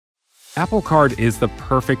Apple Card is the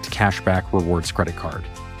perfect cashback rewards credit card.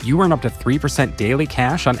 You earn up to 3% daily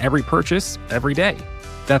cash on every purchase every day.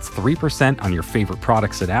 That's 3% on your favorite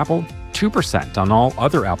products at Apple, 2% on all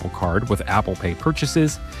other Apple Card with Apple Pay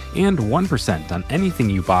purchases, and 1% on anything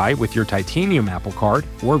you buy with your titanium Apple Card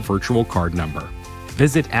or virtual card number.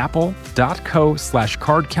 Visit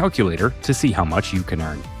apple.co/card calculator to see how much you can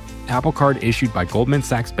earn. Apple Card issued by Goldman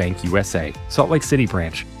Sachs Bank USA, Salt Lake City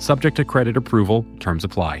branch, subject to credit approval, terms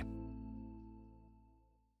apply.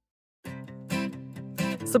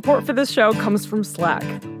 Support for this show comes from Slack.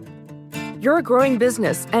 You're a growing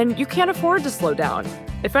business and you can't afford to slow down.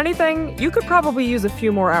 If anything, you could probably use a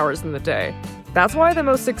few more hours in the day. That's why the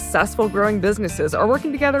most successful growing businesses are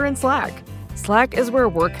working together in Slack. Slack is where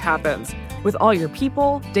work happens, with all your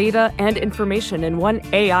people, data, and information in one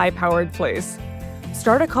AI-powered place.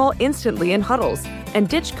 Start a call instantly in huddles and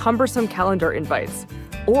ditch cumbersome calendar invites.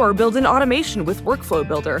 Or build an automation with Workflow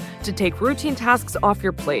Builder to take routine tasks off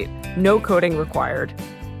your plate. No coding required.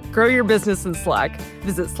 Grow your business in Slack.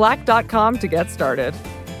 Visit slack.com to get started.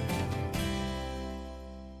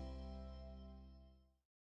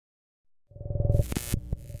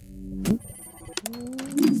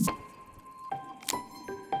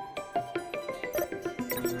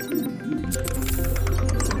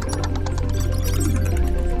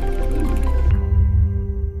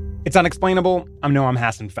 It's Unexplainable. I'm Noam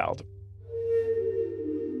Hassenfeld.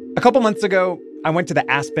 A couple months ago, I went to the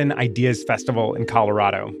Aspen Ideas Festival in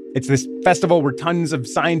Colorado. It's this festival where tons of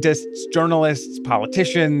scientists, journalists,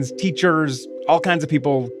 politicians, teachers, all kinds of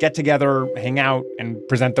people get together, hang out, and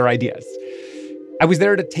present their ideas. I was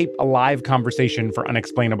there to tape a live conversation for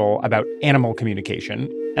Unexplainable about animal communication,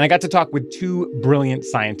 and I got to talk with two brilliant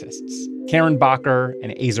scientists, Karen Bakker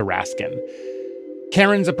and Aza Raskin.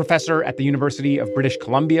 Karen's a professor at the University of British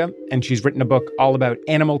Columbia, and she's written a book all about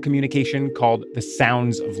animal communication called The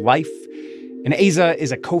Sounds of Life. And Aza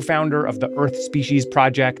is a co-founder of the Earth Species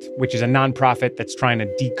Project, which is a nonprofit that's trying to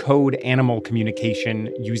decode animal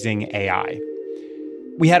communication using AI.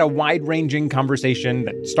 We had a wide-ranging conversation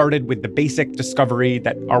that started with the basic discovery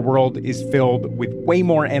that our world is filled with way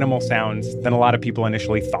more animal sounds than a lot of people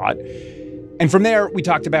initially thought. And from there, we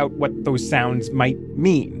talked about what those sounds might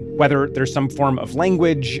mean, whether there's some form of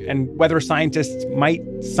language, and whether scientists might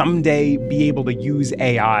someday be able to use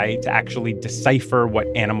AI to actually decipher what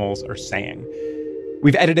animals are saying.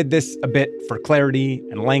 We've edited this a bit for clarity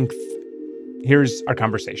and length. Here's our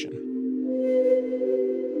conversation.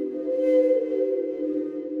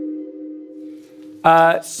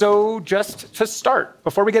 So just to start,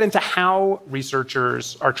 before we get into how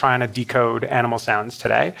researchers are trying to decode animal sounds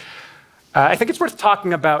today, I think it's worth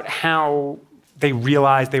talking about how they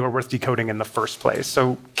realized they were worth decoding in the first place.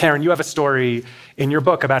 So, Karen, you have a story in your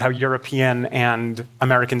book about how European and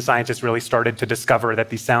American scientists really started to discover that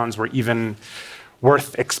these sounds were even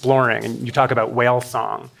worth exploring. And you talk about whale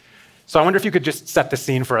song. So I wonder if you could just set the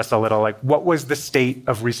scene for us a little. Like, what was the state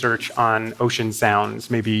of research on ocean sounds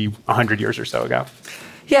maybe 100 years or so ago?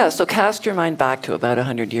 Yeah, so cast your mind back to about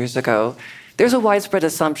 100 years ago. There's a widespread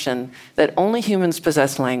assumption that only humans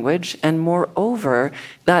possess language, and moreover,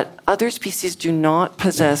 that other species do not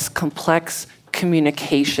possess complex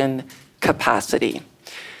communication capacity.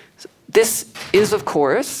 This is, of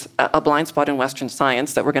course, a blind spot in Western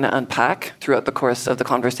science that we're going to unpack throughout the course of the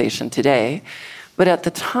conversation today. But at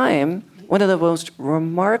the time, one of the most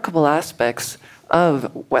remarkable aspects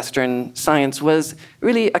of Western science was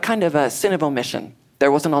really a kind of a sin of omission.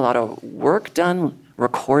 There wasn't a lot of work done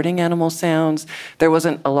recording animal sounds. There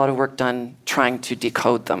wasn't a lot of work done trying to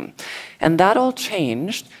decode them. And that all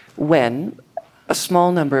changed when a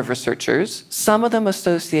small number of researchers, some of them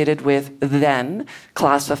associated with then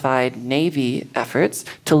classified Navy efforts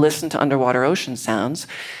to listen to underwater ocean sounds,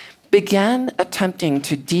 began attempting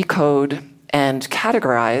to decode and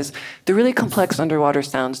categorize the really complex underwater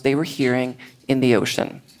sounds they were hearing in the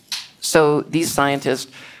ocean. So these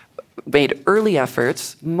scientists made early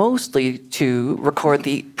efforts, mostly to record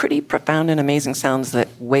the pretty profound and amazing sounds that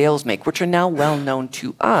whales make, which are now well known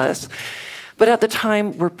to us, but at the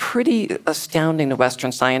time were pretty astounding to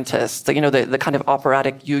Western scientists. The kind of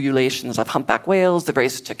operatic ululations of humpback whales, the very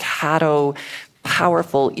staccato,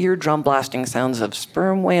 powerful eardrum-blasting sounds of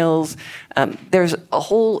sperm whales. There's a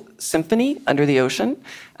whole symphony under the ocean,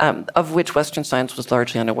 of which Western science was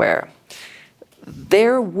largely unaware.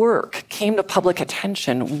 Their work came to public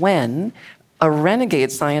attention when a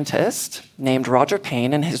renegade scientist named Roger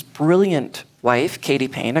Payne and his brilliant wife, Katie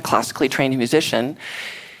Payne, a classically trained musician,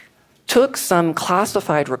 took some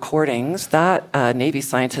classified recordings that a Navy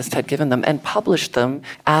scientist had given them and published them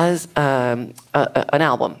as an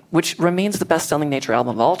album, which remains the best-selling nature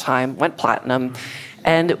album of all time, went platinum,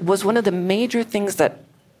 and was one of the major things that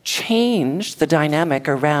changed the dynamic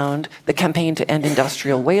around the campaign to end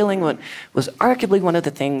industrial whaling. Was arguably one of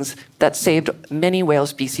the things that saved many whale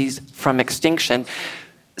species from extinction.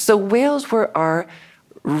 So whales were our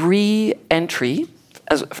re-entry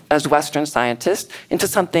as Western scientists into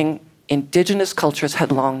something indigenous cultures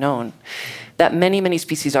had long known, that many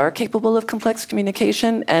species are capable of complex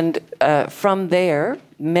communication, and from there,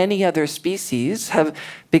 many other species have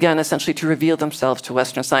begun essentially to reveal themselves to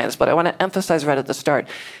Western science. But I want to emphasize right at the start,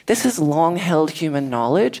 this is long-held human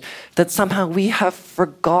knowledge that somehow we have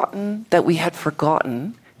forgotten that we had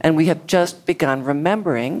forgotten, and we have just begun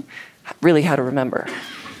remembering really how to remember.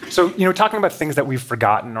 So, talking about things that we've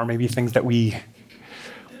forgotten, or maybe things that we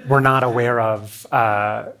were not aware of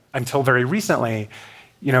until very recently,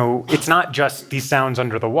 it's not just these sounds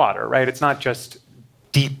under the water, right? It's not just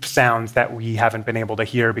deep sounds that we haven't been able to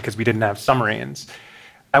hear because we didn't have submarines.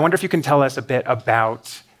 I wonder if you can tell us a bit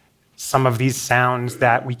about some of these sounds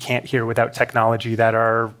that we can't hear without technology that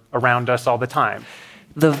are around us all the time.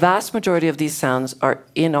 The vast majority of these sounds are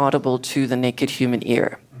inaudible to the naked human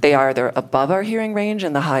ear. They are either above our hearing range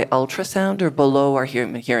in the high ultrasound or below our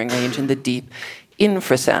hearing range in the deep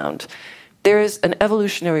infrasound. There is an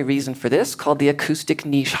evolutionary reason for this called the acoustic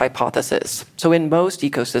niche hypothesis. So in most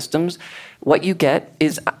ecosystems, what you get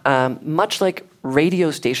is much like radio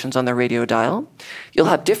stations on the radio dial. You'll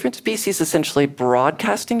have different species essentially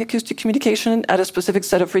broadcasting acoustic communication at a specific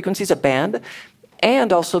set of frequencies, a band,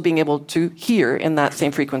 and also being able to hear in that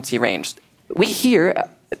same frequency range. We hear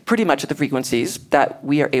pretty much at the frequencies that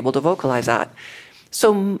we are able to vocalize at.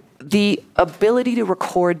 So the ability to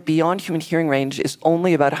record beyond human hearing range is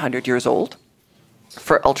only about 100 years old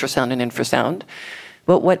for ultrasound and infrasound.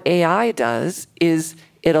 But what AI does is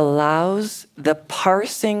it allows the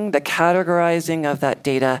parsing, the categorizing of that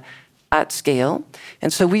data at scale.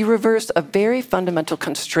 And so we reversed a very fundamental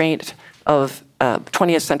constraint of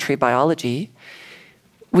 20th century biology.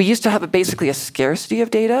 We used to have basically a scarcity of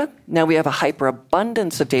data. Now we have a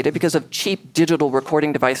hyperabundance of data because of cheap digital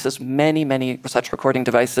recording devices, many such recording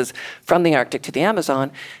devices from the Arctic to the Amazon.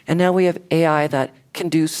 And now we have AI that can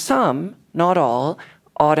do some, not all,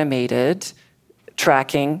 automated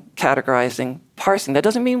tracking, categorizing, parsing. That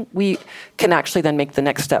doesn't mean we can actually then make the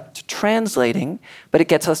next step to translating, but it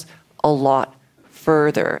gets us a lot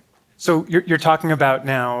further. So you're talking about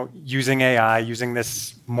now using AI, using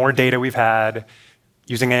this more data we've had,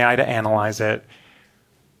 using AI to analyze it.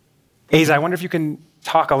 Aza, I wonder if you can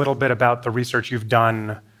talk a little bit about the research you've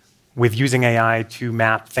done with using AI to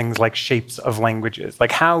map things like shapes of languages.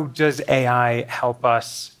 Like, how does AI help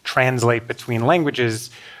us translate between languages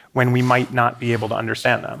when we might not be able to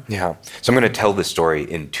understand them? Yeah. So I'm going to tell this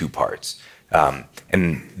story in two parts.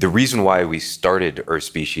 And the reason why we started Earth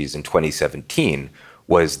Species in 2017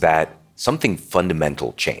 was that something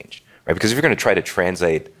fundamental changed, right? Because if you're going to try to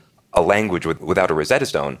translate a language without a Rosetta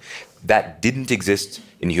Stone, that didn't exist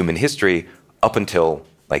in human history up until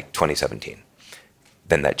like 2017.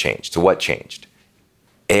 Then that changed. So what changed?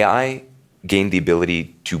 AI gained the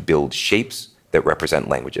ability to build shapes that represent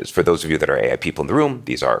languages. For those of you that are AI people in the room,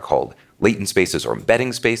 these are called latent spaces or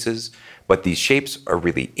embedding spaces. But these shapes are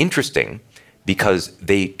really interesting because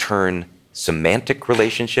they turn semantic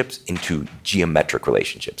relationships into geometric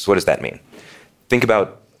relationships. What does that mean? Think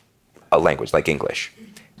about a language like English.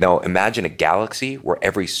 Now, imagine a galaxy where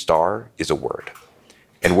every star is a word.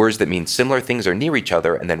 And words that mean similar things are near each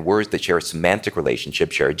other, and then words that share a semantic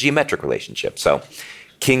relationship share a geometric relationship. So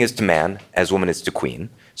king is to man as woman is to queen.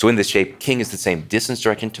 So in this shape, king is the same distance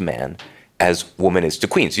direction to man as woman is to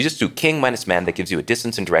queen. So you just do king minus man, that gives you a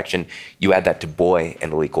distance and direction. You add that to boy,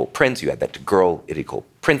 and it'll equal prince. You add that to girl, it'll equal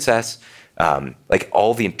princess. Like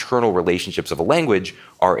all the internal relationships of a language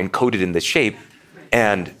are encoded in this shape.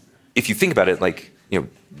 And if you think about it, like,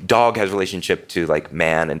 dog has relationship to like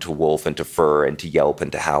man and to wolf and to fur and to yelp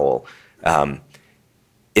and to howl.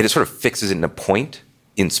 It sort of fixes it in a point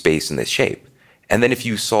in space in this shape. And then if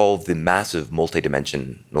you solve the massive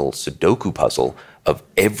multidimensional Sudoku puzzle of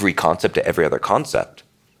every concept to every other concept,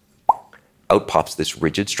 out pops this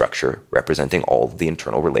rigid structure representing all of the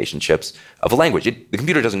internal relationships of a language. The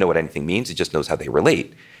computer doesn't know what anything means, it just knows how they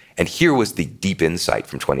relate. And here was the deep insight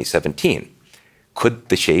from 2017. Could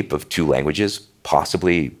the shape of two languages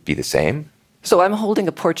possibly be the same? So I'm holding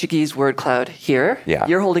a Portuguese word cloud here. Yeah.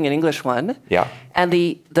 You're holding an English one. Yeah. And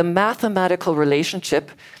the mathematical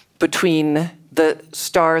relationship between the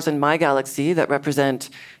stars in my galaxy that represent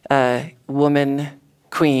woman,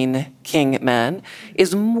 queen, king, man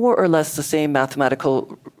is more or less the same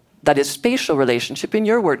mathematical, that is spatial relationship in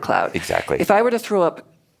your word cloud. Exactly. If I were to throw up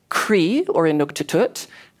Cree or Inuktitut,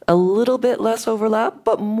 a little bit less overlap,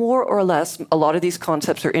 but more or less, a lot of these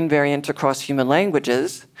concepts are invariant across human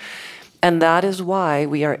languages. And that is why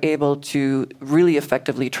we are able to really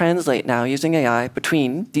effectively translate now using AI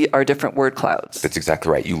between our different word clouds. That's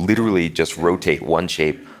exactly right. You literally just rotate one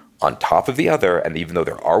shape on top of the other, and even though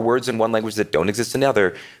there are words in one language that don't exist in the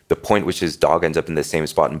other, the point which is dog ends up in the same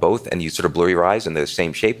spot in both, and you sort of blur your eyes in the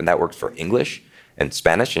same shape, and that works for English and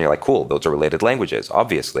Spanish, and you're like, cool, those are related languages,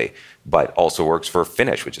 obviously, but also works for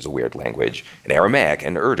Finnish, which is a weird language, and Aramaic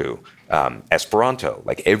and Urdu, Esperanto.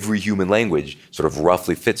 Like every human language sort of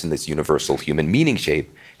roughly fits in this universal human meaning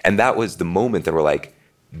shape, and that was the moment that we're like,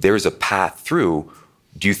 there's a path through.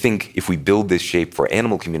 Do you think if we build this shape for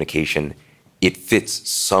animal communication, it fits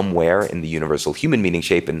somewhere in the universal human meaning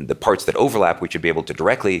shape, and the parts that overlap, we should be able to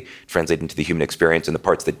directly translate into the human experience, and the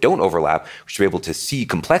parts that don't overlap, we should be able to see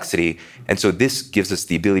complexity. And so this gives us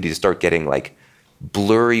the ability to start getting like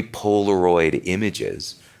blurry Polaroid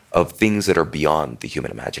images of things that are beyond the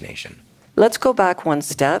human imagination. Let's go back one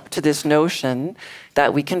step to this notion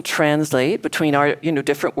that we can translate between our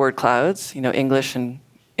different word clouds, English and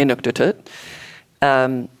Inuktitut,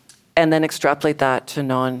 and then extrapolate that to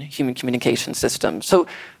non-human communication systems. So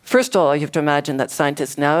first of all, you have to imagine that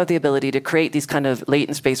scientists now have the ability to create these kind of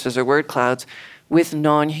latent spaces or word clouds with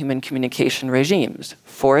non-human communication regimes.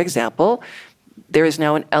 For example, there is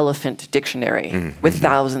now an elephant dictionary with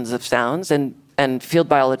thousands of sounds, and field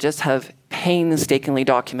biologists have painstakingly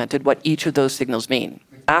documented what each of those signals mean.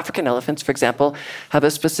 African elephants, for example, have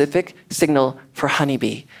a specific signal for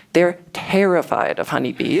honeybee. They're terrified of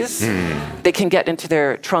honeybees. They can get into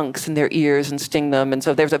their trunks and their ears and sting them. And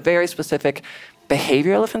so there's a very specific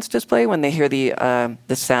behavior elephants display when they hear the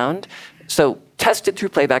sound. So tested through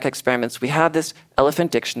playback experiments, we have this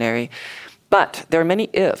elephant dictionary. But there are many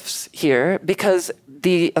ifs here, because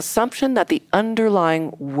the assumption that the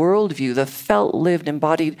underlying worldview, the felt, lived,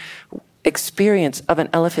 embodied experience of an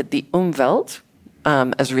elephant, the Umwelt,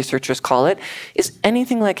 as researchers call it, is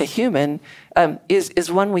anything like a human,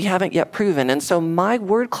 is one we haven't yet proven. And so my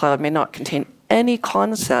word cloud may not contain any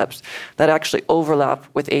concepts that actually overlap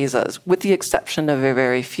with Aza's, with the exception of a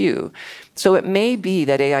very few. So it may be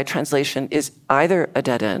that AI translation is either a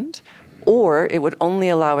dead end, or it would only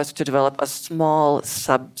allow us to develop a small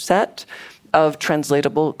subset of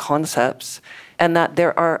translatable concepts, and that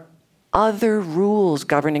there are other rules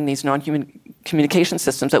governing these non-human communication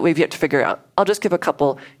systems that we've yet to figure out. I'll just give a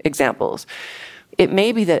couple examples. It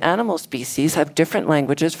may be that animal species have different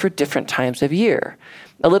languages for different times of year.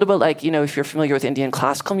 A little bit like, if you're familiar with Indian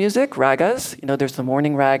classical music, ragas, there's the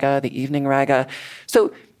morning raga, the evening raga.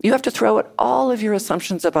 So you have to throw out all of your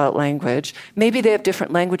assumptions about language. Maybe they have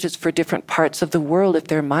different languages for different parts of the world if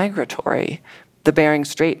they're migratory. The Bering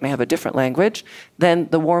Strait may have a different language than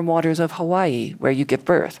the warm waters of Hawaii, where you give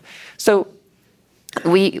birth. So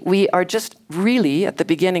we are just really at the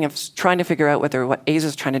beginning of trying to figure out whether what Aza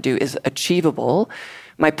is trying to do is achievable.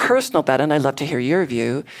 My personal bet, and I'd love to hear your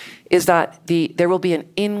view, is that there will be an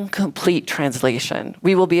incomplete translation.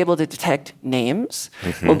 We will be able to detect names,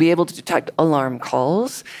 we'll be able to detect alarm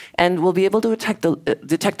calls, and we'll be able to detect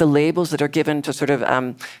the labels that are given to sort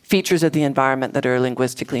of features of the environment that are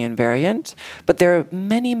linguistically invariant. But there are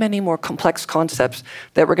many, many more complex concepts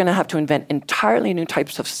that we're going to have to invent entirely new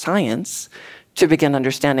types of science to begin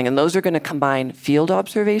understanding, and those are going to combine field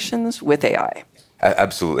observations with AI.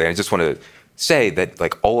 Absolutely. I just want to say that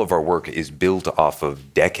all of our work is built off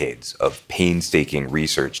of decades of painstaking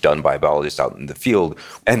research done by biologists out in the field,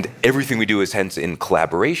 and everything we do is hence in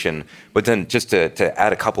collaboration. But then just to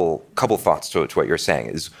add a couple thoughts to what you're saying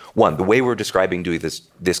is, one, the way we're describing doing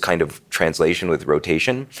this kind of translation with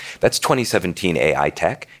rotation, that's 2017 AI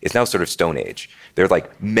tech. It's now sort of Stone Age. There are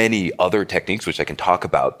many other techniques which I can talk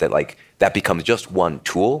about that becomes just one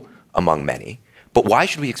tool among many. But why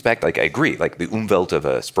should we expect, I agree, the Umwelt of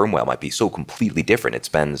a sperm whale might be so completely different. It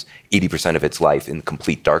spends 80% of its life in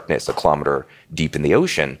complete darkness, a kilometer deep in the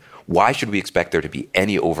ocean. Why should we expect there to be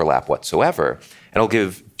any overlap whatsoever? And I'll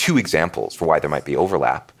give two examples for why there might be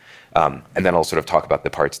overlap. And then I'll sort of talk about the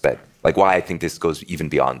parts that, why I think this goes even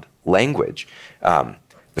beyond language. The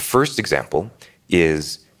first example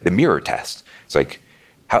is the mirror test. It's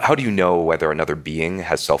how do you know whether another being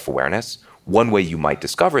has self-awareness? One way you might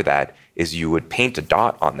discover that is you would paint a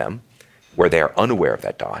dot on them where they are unaware of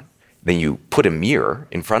that dot. Then you put a mirror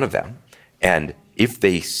in front of them, and if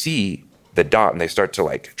they see the dot and they start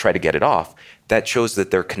to try to get it off, that shows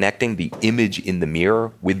that they're connecting the image in the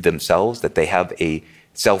mirror with themselves, that they have a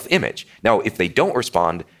self-image. Now, if they don't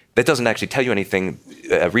respond, that doesn't actually tell you anything.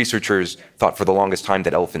 Researchers thought for the longest time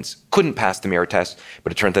that elephants couldn't pass the mirror test,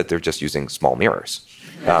 but it turns out they're just using small mirrors.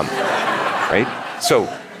 Right? So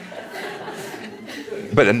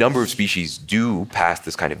But a number of species do pass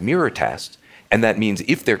this kind of mirror test, and that means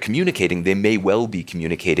if they're communicating, they may well be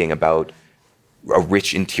communicating about a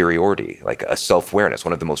rich interiority, like a self-awareness,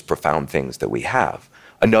 one of the most profound things that we have.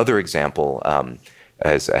 Another example,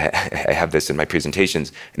 as I have this in my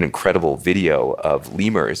presentations, an incredible video of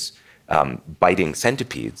lemurs biting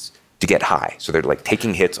centipedes to get high. So they're like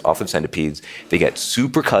taking hits off of centipedes. They get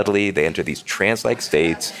super cuddly. They enter these trance-like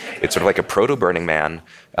states. It's sort of like a proto-Burning Man.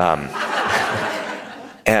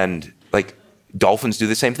 And like dolphins do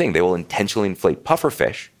the same thing. They will intentionally inflate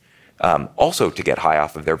pufferfish, also to get high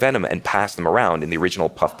off of their venom and pass them around in the original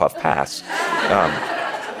puff, puff, pass.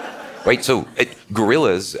 Right, so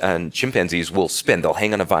gorillas and chimpanzees will spin. They'll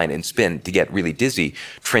hang on a vine and spin to get really dizzy.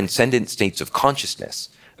 Transcendent states of consciousness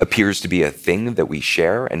appears to be a thing that we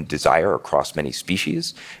share and desire across many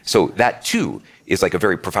species. So that too is like a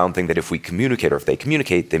very profound thing that if we communicate, or if they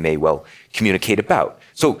communicate, they may well communicate about.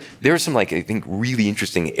 So there are some, like, I think, really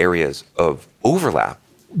interesting areas of overlap.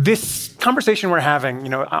 This conversation we're having, you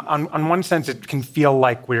know, on one sense, it can feel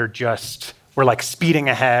like we're like speeding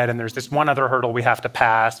ahead, and there's this one other hurdle we have to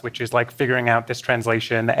pass, which is like figuring out this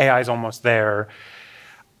translation. The AI is almost there.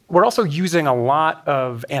 We're also using a lot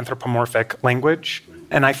of anthropomorphic language,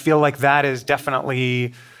 and I feel like that is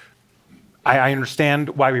definitely, I understand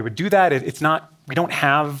why we would do that. It's not, we don't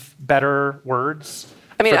have better words.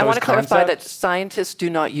 I mean, I want to clarify that scientists do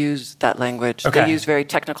not use that language. Okay. They use very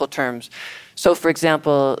technical terms. So, for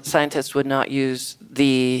example, scientists would not use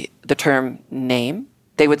the term name.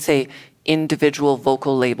 They would say individual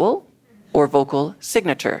vocal label or vocal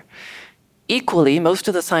signature. Equally, most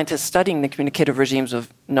of the scientists studying the communicative regimes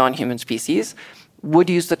of non-human species would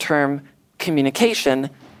use the term communication,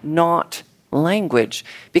 not language,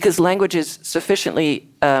 because language is sufficiently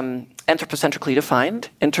anthropocentrically defined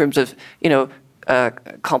in terms of,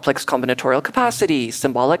 complex combinatorial capacity,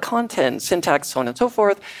 symbolic content, syntax, so on and so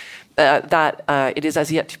forth, that it is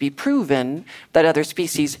as yet to be proven that other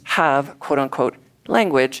species have, quote unquote,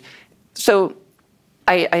 language. So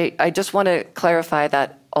I just want to clarify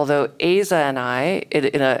that although Aza and I,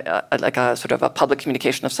 in a sort of a public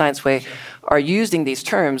communication of science way, are using these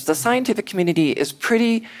terms, the scientific community is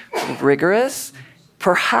pretty rigorous,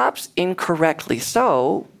 perhaps incorrectly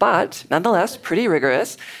so, but nonetheless pretty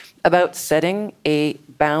rigorous about setting a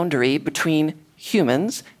boundary between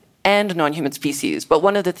humans and non-human species. But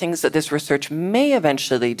one of the things that this research may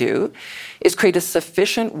eventually do is create a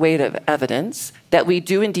sufficient weight of evidence that we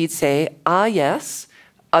do indeed say, yes,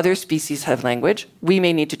 other species have language. We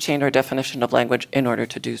may need to change our definition of language in order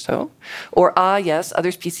to do so. Or, yes,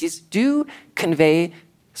 other species do convey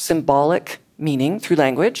symbolic meaning through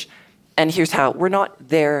language. And here's how. We're not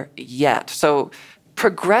there yet. So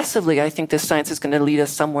progressively, I think this science is going to lead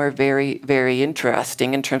us somewhere very, very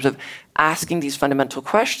interesting in terms of asking these fundamental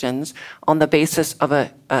questions on the basis of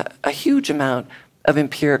a huge amount of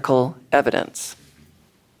empirical evidence.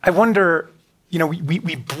 I wonder,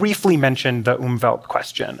 we briefly mentioned the Umwelt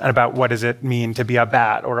question about what does it mean to be a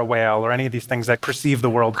bat or a whale or any of these things that perceive the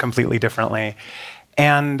world completely differently.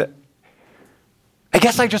 And I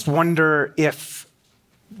guess I just wonder if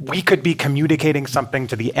we could be communicating something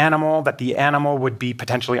to the animal that the animal would be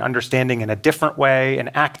potentially understanding in a different way and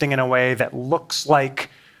acting in a way that looks like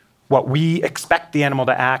what we expect the animal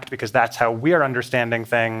to act because that's how we're understanding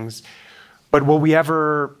things. But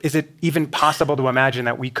is it even possible to imagine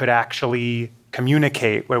that we could actually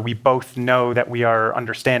communicate where we both know that we are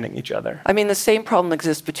understanding each other? I mean, the same problem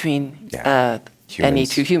exists between any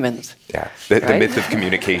two humans. Yeah, the myth of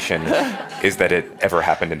communication is that it ever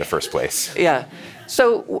happened in the first place. Yeah.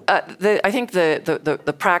 So I think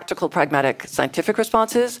the practical, pragmatic, scientific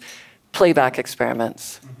response is playback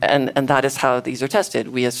experiments. And that is how these are tested.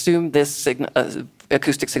 We assume this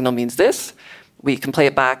acoustic signal means this. We can play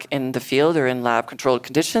it back in the field or in lab-controlled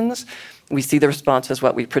conditions. We see the response as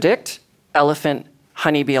what we predict. Elephant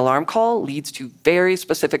honeybee alarm call leads to very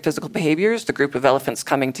specific physical behaviors, the group of elephants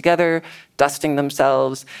coming together, dusting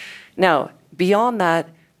themselves. Now, beyond that,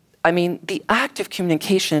 I mean, the act of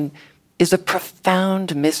communication is a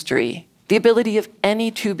profound mystery. The ability of any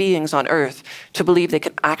two beings on Earth to believe they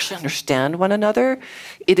can actually understand one another,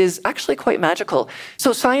 it is actually quite magical.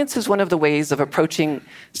 So science is one of the ways of approaching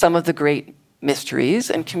some of the great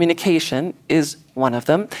mysteries, and communication is one of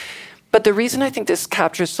them. But the reason I think this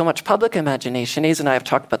captures so much public imagination, Aza and I have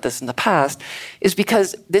talked about this in the past, is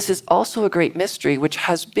because this is also a great mystery which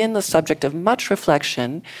has been the subject of much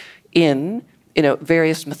reflection in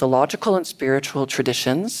various mythological and spiritual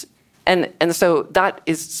traditions. And so that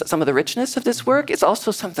is some of the richness of this work. It's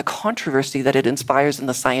also some of the controversy that it inspires in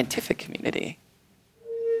the scientific community.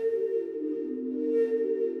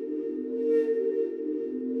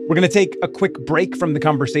 We're going to take a quick break from the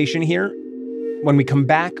conversation here. When we come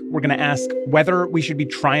back, we're going to ask whether we should be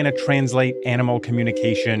trying to translate animal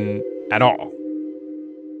communication at all.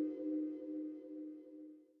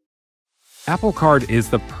 Apple Card is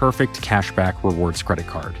the perfect cashback rewards credit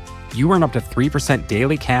card. You earn up to 3%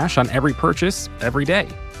 daily cash on every purchase every day.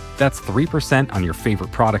 That's 3% on your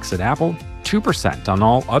favorite products at Apple, 2% on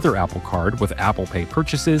all other Apple Card with Apple Pay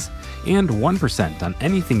purchases, and 1% on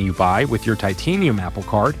anything you buy with your titanium Apple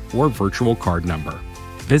Card or virtual card number.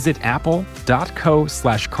 Visit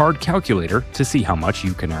apple.co/card calculator to see how much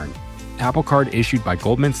you can earn. Apple Card issued by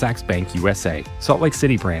Goldman Sachs Bank USA, Salt Lake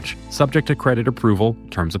City branch, subject to credit approval,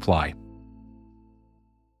 terms apply.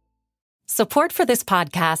 Support for this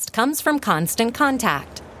podcast comes from Constant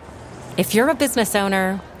Contact. If you're a business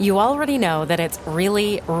owner, you already know that it's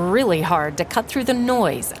really, really hard to cut through the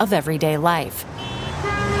noise of everyday life.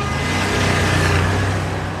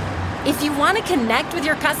 If you want to connect with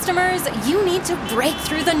your customers, you need to break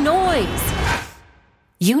through the noise.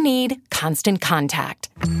 You need Constant Contact.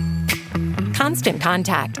 Constant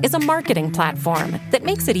Contact is a marketing platform that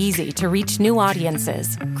makes it easy to reach new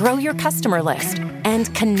audiences, grow your customer list,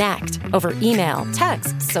 and connect over email,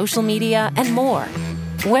 text, social media, and more.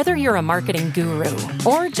 Whether you're a marketing guru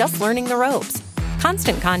or just learning the ropes,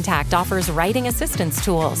 Constant Contact offers writing assistance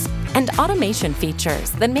tools and automation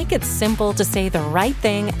features that make it simple to say the right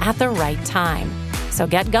thing at the right time. So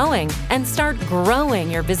get going and start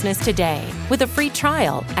growing your business today with a free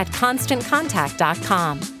trial at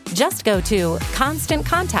ConstantContact.com. Just go to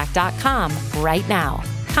ConstantContact.com right now.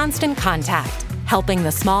 Constant Contact, helping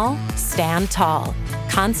the small stand tall.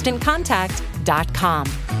 ConstantContact.com.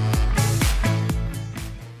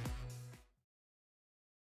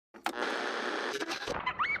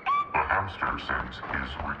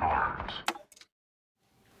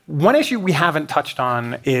 One issue we haven't touched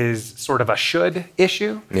on is sort of a should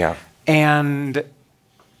issue. Yeah. And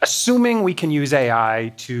assuming we can use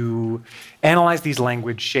AI to analyze these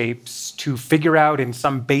language shapes, to figure out in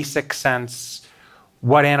some basic sense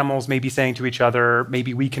what animals may be saying to each other,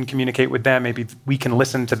 maybe we can communicate with them, maybe we can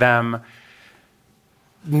listen to them.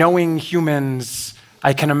 Knowing humans,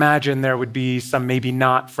 I can imagine there would be some maybe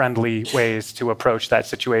not friendly ways to approach that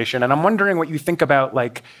situation. And I'm wondering what you think about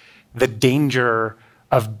like the danger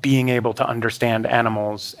of being able to understand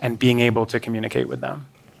animals and being able to communicate with them.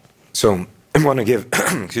 So I want to give,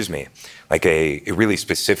 excuse me, like a really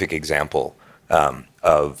specific example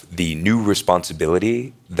of the new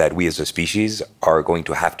responsibility that we as a species are going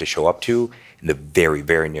to have to show up to in the very,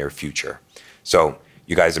 very near future. So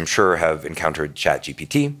you guys, I'm sure, have encountered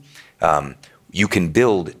ChatGPT. You can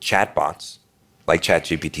build chatbots like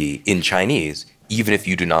ChatGPT in Chinese, even if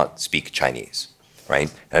you do not speak Chinese, right?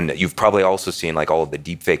 And you've probably also seen like all of the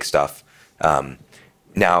deepfake stuff.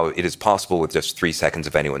 Now, it is possible with just 3 seconds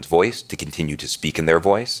of anyone's voice to continue to speak in their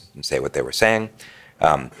voice and say what they were saying.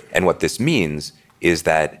 And what this means is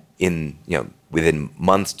that within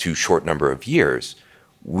months to short number of years,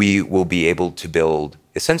 we will be able to build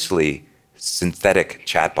essentially synthetic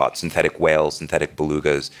chatbots, synthetic whales, synthetic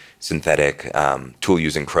belugas, synthetic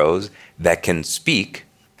tool-using crows that can speak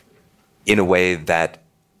in a way that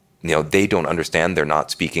they don't understand. They're not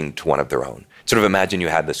speaking to one of their own. Sort of imagine you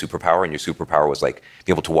had the superpower, and your superpower was like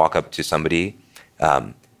being able to walk up to somebody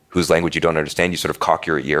whose language you don't understand. You sort of cock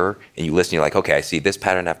your ear and you listen. You're like, okay, I see this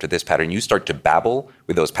pattern after this pattern. You start to babble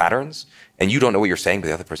with those patterns, and you don't know what you're saying, but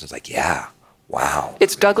the other person's like, yeah, wow.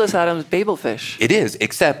 It's Douglas Adams' Babelfish. It is,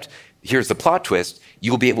 except here's the plot twist.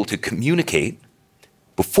 You'll be able to communicate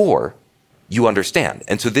before you understand.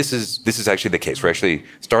 And so this is actually the case. We're actually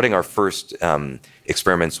starting our first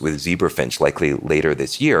experiments with zebrafinch likely later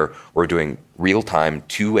this year. We're doing real-time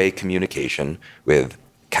two-way communication with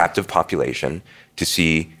captive population to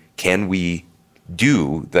see, can we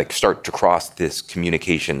start to cross this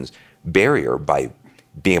communications barrier by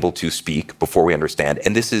being able to speak before we understand.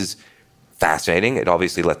 And this is fascinating. It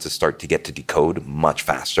obviously lets us start to get to decode much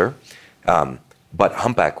faster. But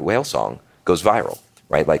humpback whale song goes viral,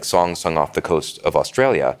 right? Like songs sung off the coast of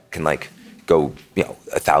Australia can go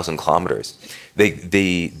 1,000 kilometers.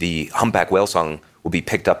 The humpback whale song will be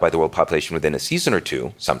picked up by the world population within a season or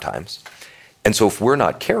two sometimes. And so if we're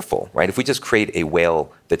not careful, right, if we just create a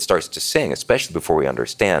whale that starts to sing, especially before we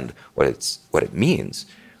understand what it means,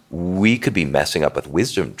 we could be messing up with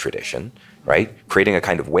wisdom tradition, right? Creating a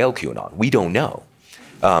kind of whale QAnon. We don't know.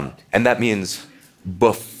 And that means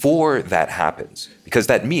before that happens, because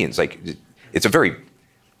that means it's a very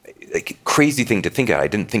crazy thing to think about. I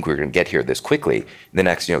didn't think we were going to get here this quickly. In the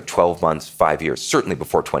next 12 months, 5 years, certainly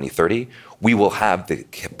before 2030, we will have the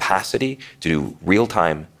capacity to do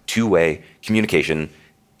real-time, two-way communication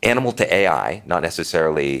animal to AI, not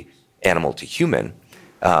necessarily animal to human.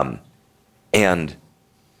 And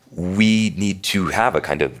we need to have a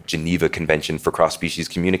kind of Geneva Convention for cross-species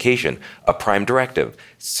communication, a prime directive,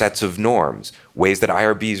 sets of norms, ways that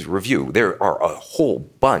IRBs review. There are a whole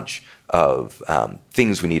bunch of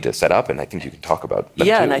things we need to set up, and I think you can talk about them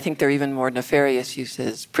too. And I think there are even more nefarious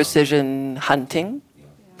uses. Precision hunting,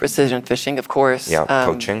 precision fishing, of course.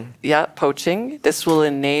 Poaching. Poaching. This will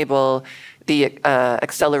enable the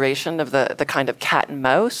acceleration of the kind of cat and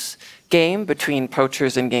mouse game between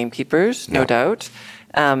poachers and gamekeepers, no doubt.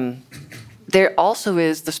 There also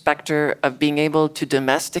is the specter of being able to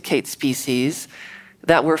domesticate species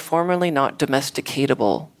that were formerly not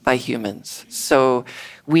domesticatable by humans. So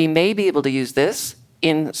we may be able to use this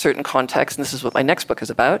in certain contexts, and this is what my next book is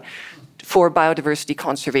about, for biodiversity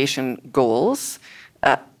conservation goals.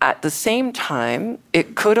 At the same time,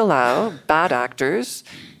 it could allow bad actors,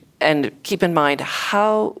 and keep in mind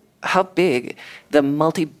how big the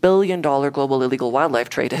multi-billion-dollar global illegal wildlife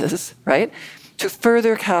trade is, right? To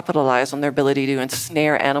further capitalize on their ability to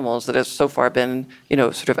ensnare animals that have so far been,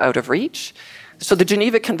 sort of out of reach. So the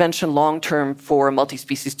Geneva Convention long-term for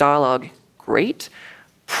multi-species dialogue, great.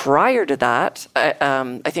 Prior to that,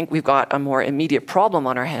 I think we've got a more immediate problem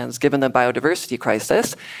on our hands given the biodiversity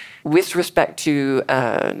crisis with respect to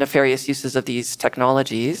nefarious uses of these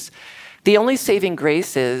technologies. The only saving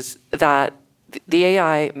grace is that the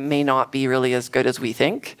AI may not be really as good as we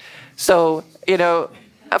think. So,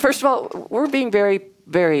 first of all, we're being very,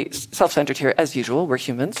 very self-centered here, as usual. We're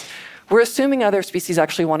humans. We're assuming other species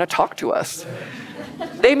actually want to talk to us.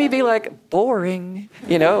 They may be like, boring,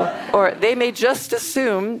 or they may just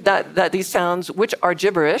assume that these sounds, which are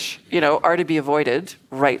gibberish, are to be avoided,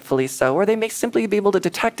 rightfully so, or they may simply be able to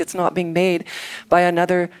detect it's not being made by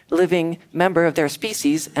another living member of their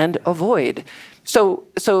species and avoid. So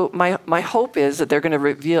my hope is that we're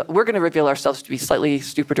going to reveal ourselves to be slightly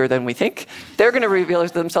stupider than we think. They're going to reveal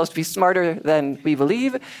themselves to be smarter than we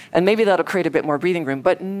believe, and maybe that'll create a bit more breathing room.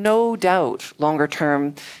 But no doubt, longer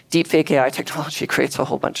term, deepfake AI technology creates a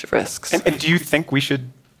whole bunch of risks. And do you think we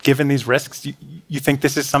should, given these risks, you think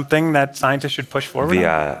this is something that scientists should push forward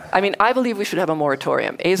on? I believe we should have a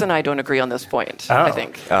moratorium. Aza and I don't agree on this point, I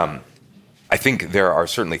think. I think there are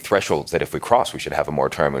certainly thresholds that if we cross, we should have a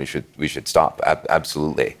moratorium and we should stop.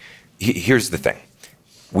 Absolutely. Here's the thing.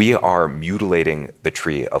 We are mutilating the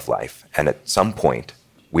tree of life, and at some point,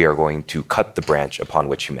 we are going to cut the branch upon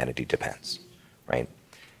which humanity depends, right?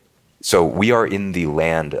 So we are in the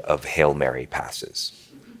land of Hail Mary passes.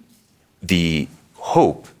 The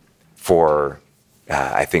hope for,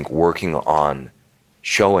 I think, working on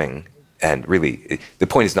showing, and really, the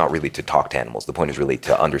point is not really to talk to animals. The point is really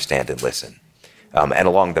to understand and listen. And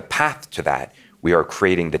along the path to that, we are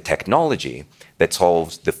creating the technology that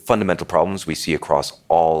solves the fundamental problems we see across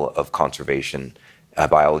all of conservation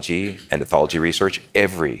biology and ethology research.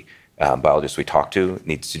 Every biologist we talk to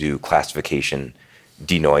needs to do classification,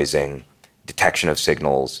 denoising, detection of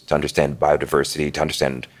signals, to understand biodiversity, to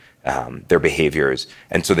understand their behaviors.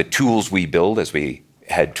 And so the tools we build as we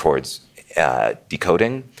head towards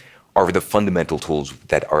decoding are the fundamental tools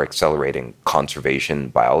that are accelerating conservation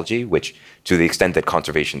biology, which, to the extent that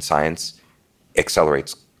conservation science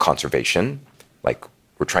accelerates conservation, like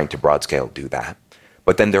we're trying to broad scale do that.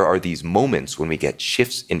 But then there are these moments when we get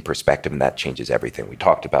shifts in perspective, and that changes everything. We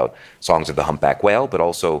talked about Songs of the Humpback Whale, but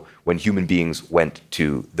also when human beings went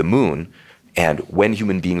to the moon, and when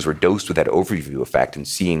human beings were dosed with that overview effect and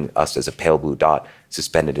seeing us as a pale blue dot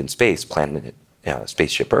suspended in space, planet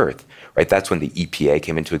spaceship Earth, right? That's when the EPA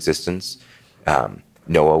came into existence.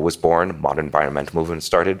 NOAA was born, modern environmental movement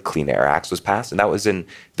started, Clean Air Act was passed, and that was in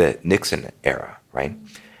the Nixon era, right?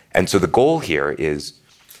 And so the goal here is,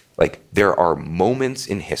 there are moments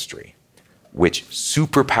in history which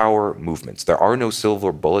superpower movements. There are no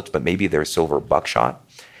silver bullets, but maybe there's silver buckshot.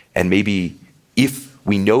 And maybe if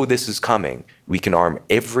we know this is coming, we can arm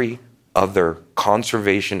every other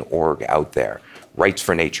conservation org out there. Rights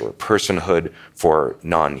for Nature, Personhood for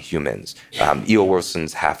Non-Humans, E.O.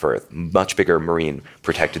 Wilson's Half-Earth, much bigger marine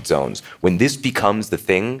protected zones. When this becomes the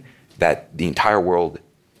thing that the entire world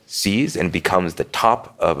sees and becomes the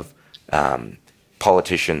top of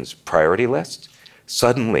politicians' priority list,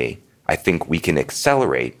 suddenly I think we can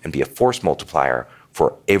accelerate and be a force multiplier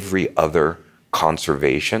for every other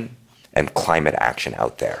conservation and climate action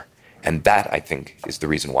out there. And that, I think, is the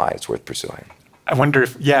reason why it's worth pursuing. I wonder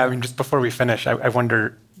if, just before we finish, I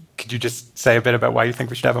wonder, could you just say a bit about why you think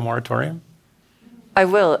we should have a moratorium? I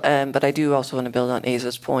will, but I do also want to build on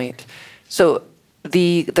Aza's point. So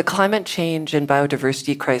the climate change and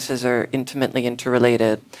biodiversity crisis are intimately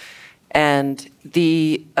interrelated. And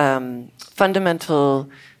the fundamental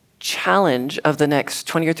challenge of the next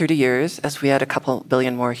 20 or 30 years, as we add a couple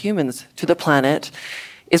billion more humans to the planet,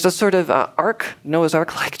 is a sort of Noah's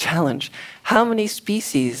Ark-like challenge. How many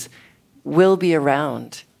species will be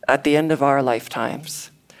around at the end of our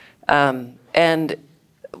lifetimes? And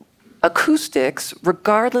acoustics,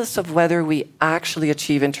 regardless of whether we actually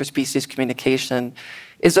achieve interspecies communication,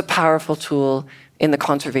 is a powerful tool in the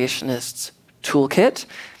conservationists' toolkit,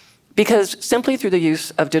 because simply through the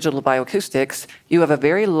use of digital bioacoustics, you have a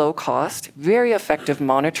very low-cost, very effective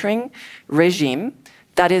monitoring regime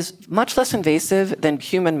that is much less invasive than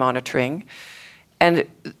human monitoring. And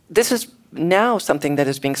this is now something that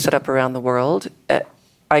is being set up around the world.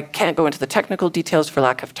 I can't go into the technical details for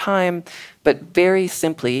lack of time, but very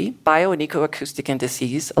simply, bio and ecoacoustic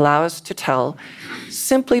indices allow us to tell,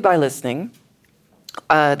 simply by listening,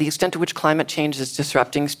 the extent to which climate change is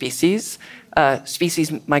disrupting species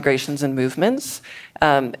migrations and movements,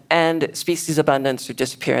 and species abundance or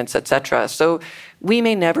disappearance, etc. So we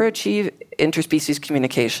may never achieve interspecies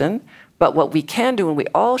communication, but what we can do, and we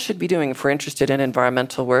all should be doing if we're interested in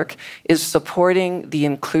environmental work, is supporting the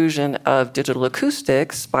inclusion of digital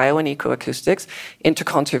acoustics, bio and ecoacoustics, into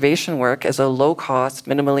conservation work as a low-cost,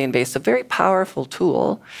 minimally invasive, very powerful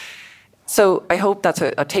tool. So I hope that's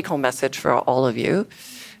a take-home message for all of you.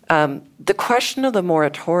 The question of the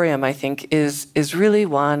moratorium, I think, is really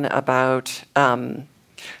one about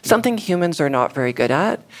something humans are not very good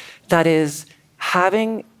at. That is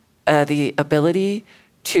having the ability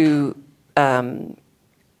to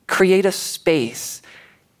create a space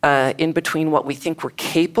in between what we think we're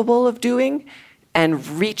capable of doing and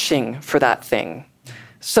reaching for that thing.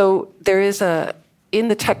 So there is in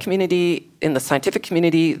the tech community, in the scientific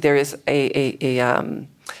community, there is a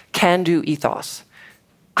can-do ethos.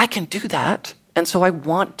 I can do that, and so I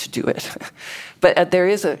want to do it. But there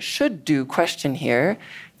is a should-do question here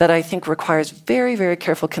that I think requires very, very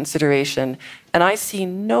careful consideration. And I see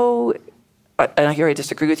no, and here I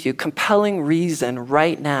disagree with you, compelling reason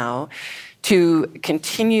right now to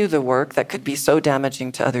continue the work that could be so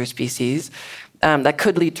damaging to other species, that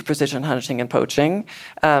could lead to precision hunting and poaching,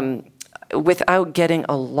 without getting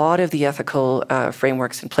a lot of the ethical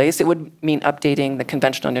frameworks in place. It would mean updating the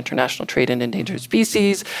Convention on International Trade in Endangered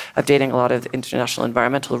Species, updating a lot of international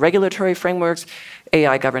environmental regulatory frameworks.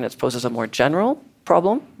 AI governance poses a more general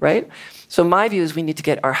problem, right? So my view is we need to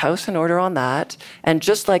get our house in order on that. And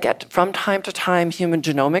just like from time to time, human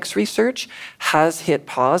genomics research has hit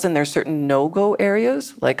pause, and there are certain no-go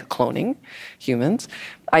areas, like cloning humans,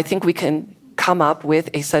 I think we can come up with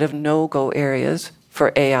a set of no-go areas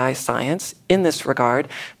for AI science in this regard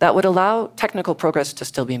that would allow technical progress to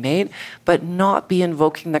still be made, but not be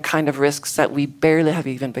invoking the kind of risks that we barely have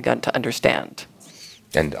even begun to understand.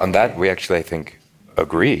 And on that, we actually, I think,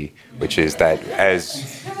 agree, which is that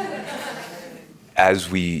as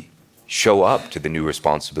we show up to the new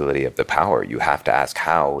responsibility of the power, you have to ask,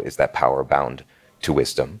 how is that power bound to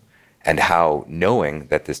wisdom? And how, knowing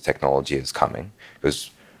that this technology is coming,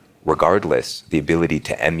 because regardless, the ability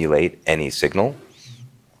to emulate any signal,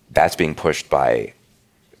 that's being pushed by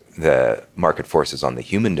the market forces on the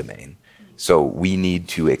human domain. So we need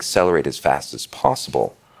to accelerate as fast as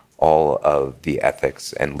possible all of the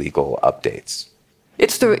ethics and legal updates.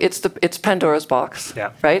 It's Pandora's box,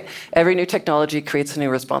 right? Every new technology creates a new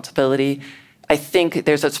responsibility. I think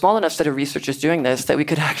there's a small enough set of researchers doing this that we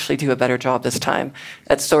could actually do a better job this time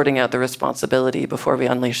at sorting out the responsibility before we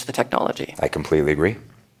unleash the technology. I completely agree.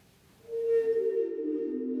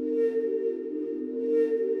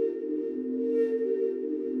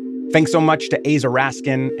 Thanks so much to Aza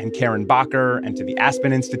Raskin and Karen Bacher and to the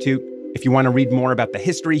Aspen Institute. If you want to read more about the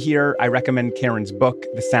history here, I recommend Karen's book,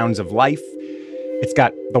 The Sounds of Life. It's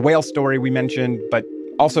got the whale story we mentioned, but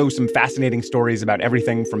also some fascinating stories about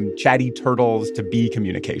everything from chatty turtles to bee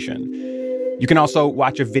communication. You can also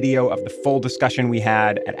watch a video of the full discussion we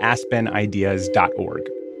had at aspenideas.org.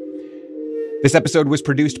 This episode was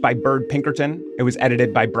produced by Bird Pinkerton. It was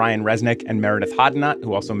edited by Brian Resnick and Meredith Hodnott,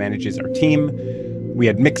 who also manages our team. We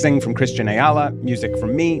had mixing from Christian Ayala, music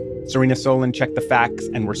from me. Serena Solin checked the facts,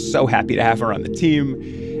 and we're so happy to have her on the team.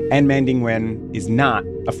 And Mandy Nguyen is not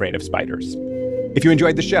afraid of spiders. If you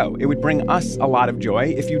enjoyed the show, it would bring us a lot of joy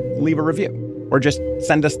if you'd leave a review or just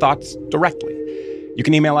send us thoughts directly. You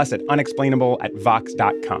can email us at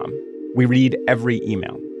unexplainable@vox.com. We read every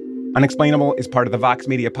email. Unexplainable is part of the Vox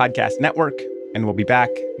Media Podcast Network, and we'll be back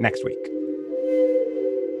next week.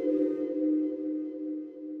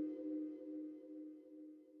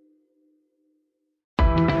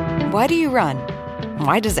 Why do you run?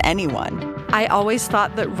 Why does anyone? I always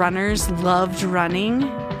thought that runners loved running,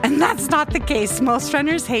 and that's not the case. Most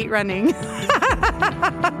runners hate running,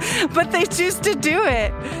 but they choose to do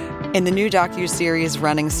it. In the new docuseries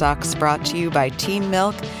Running Sucks, brought to you by Team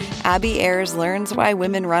Milk, Abby Ayers learns why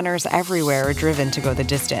women runners everywhere are driven to go the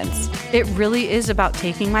distance. It really is about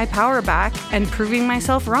taking my power back and proving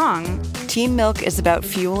myself wrong. Team Milk is about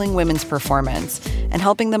fueling women's performance and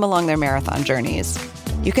helping them along their marathon journeys.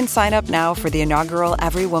 You can sign up now for the inaugural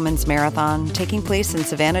Every Woman's Marathon taking place in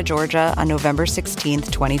Savannah, Georgia on November 16th,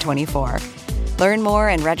 2024. Learn more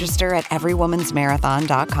and register at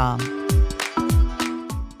everywomansmarathon.com.